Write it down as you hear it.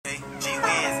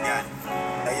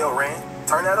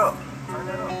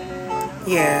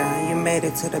Yeah, you made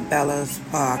it to the Bella's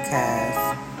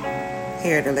podcast.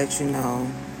 Here to let you know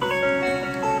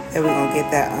that we're going to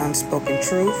get that unspoken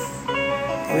truth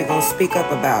and we're going to speak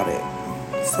up about it.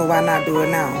 So why not do it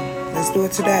now? Let's do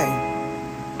it today.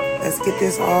 Let's get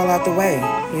this all out the way,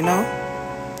 you know?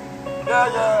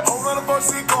 Yeah. Whole lot of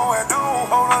bullshit going on,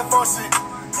 whole lot of bullshit.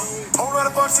 Whole lot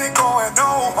of bullshit going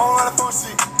on, whole lot of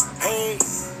bullshit. Hey,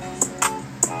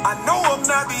 I know I'm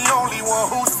not the only one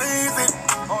who sees it.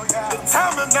 The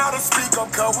time is now to speak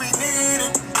up, cause we need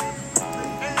it.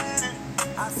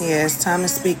 Yeah, it's time to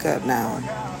speak up now.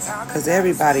 Because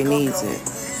everybody needs it.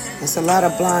 It's a lot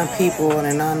of blind people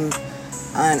in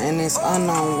this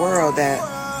unknown world that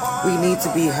we need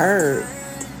to be heard.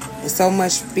 There's so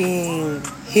much being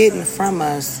hidden from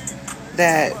us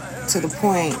that to the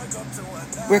point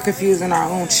we're confusing our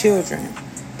own children.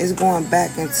 It's going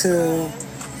back into,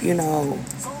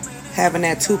 having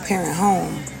that two-parent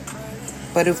home.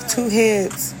 But if two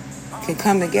heads can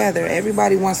come together,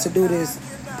 everybody wants to do this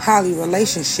poly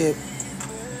relationship,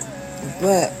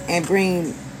 and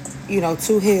bring,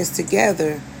 two heads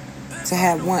together to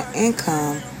have one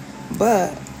income.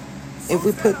 But if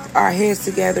we put our heads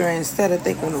together and instead of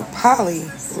thinking of poly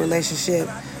relationship,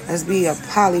 let's be a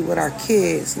poly with our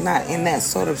kids, not in that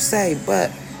sort of say,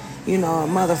 but, a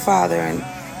mother, father, and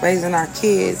raising our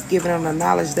kids, giving them the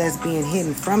knowledge that's being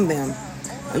hidden from them.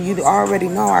 You already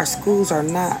know our schools are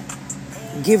not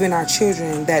giving our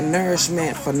children that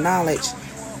nourishment for knowledge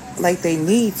like they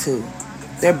need to.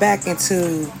 They're back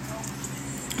into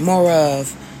more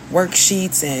of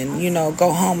worksheets and,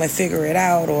 go home and figure it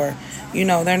out, or,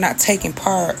 they're not taking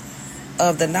part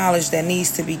of the knowledge that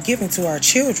needs to be given to our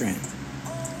children.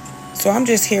 So I'm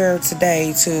just here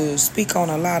today to speak on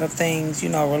a lot of things,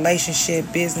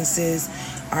 relationship, businesses,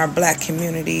 our black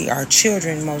community, our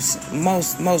children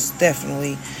most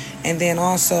definitely, and then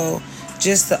also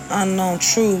just the unknown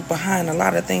truth behind a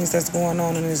lot of things that's going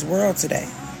on in this world today.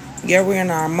 Yeah, we're in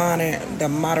the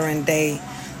modern day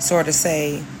sort of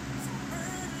say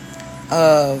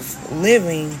of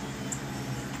living,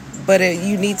 but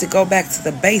you need to go back to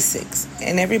the basics.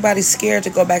 And everybody's scared to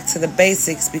go back to the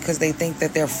basics because they think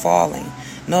that they're falling.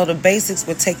 No, the basics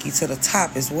will take you to the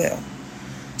top as well.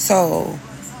 So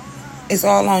it's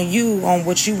all on you, on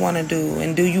what you want to do,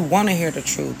 and do you want to hear the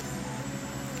truth?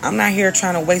 I'm not here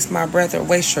trying to waste my breath or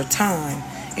waste your time.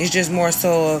 It's just more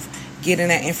so of getting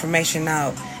that information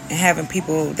out and having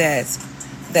people that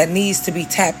needs to be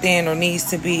tapped in or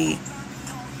needs to be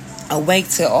awake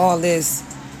to all this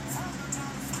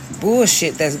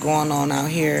bullshit that's going on out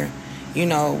here.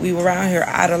 We were out here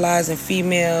idolizing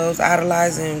females,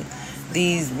 idolizing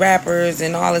these rappers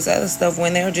and all this other stuff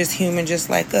when they're just human just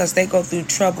like us. They go through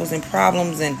troubles and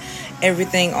problems and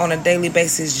everything on a daily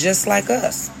basis just like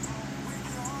us.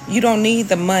 You don't need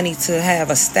the money to have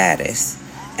a status,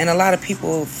 and a lot of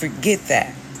people forget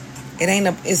that.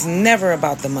 It's never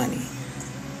about the money.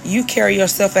 You carry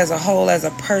yourself as a whole, as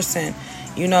a person,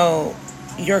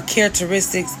 your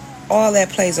characteristics, all that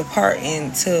plays a part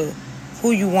into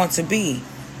who you want to be.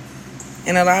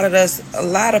 And a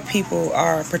lot of people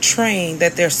are portraying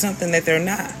that they're something that they're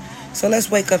not. So let's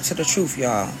wake up to the truth,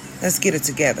 y'all. Let's get it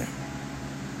together.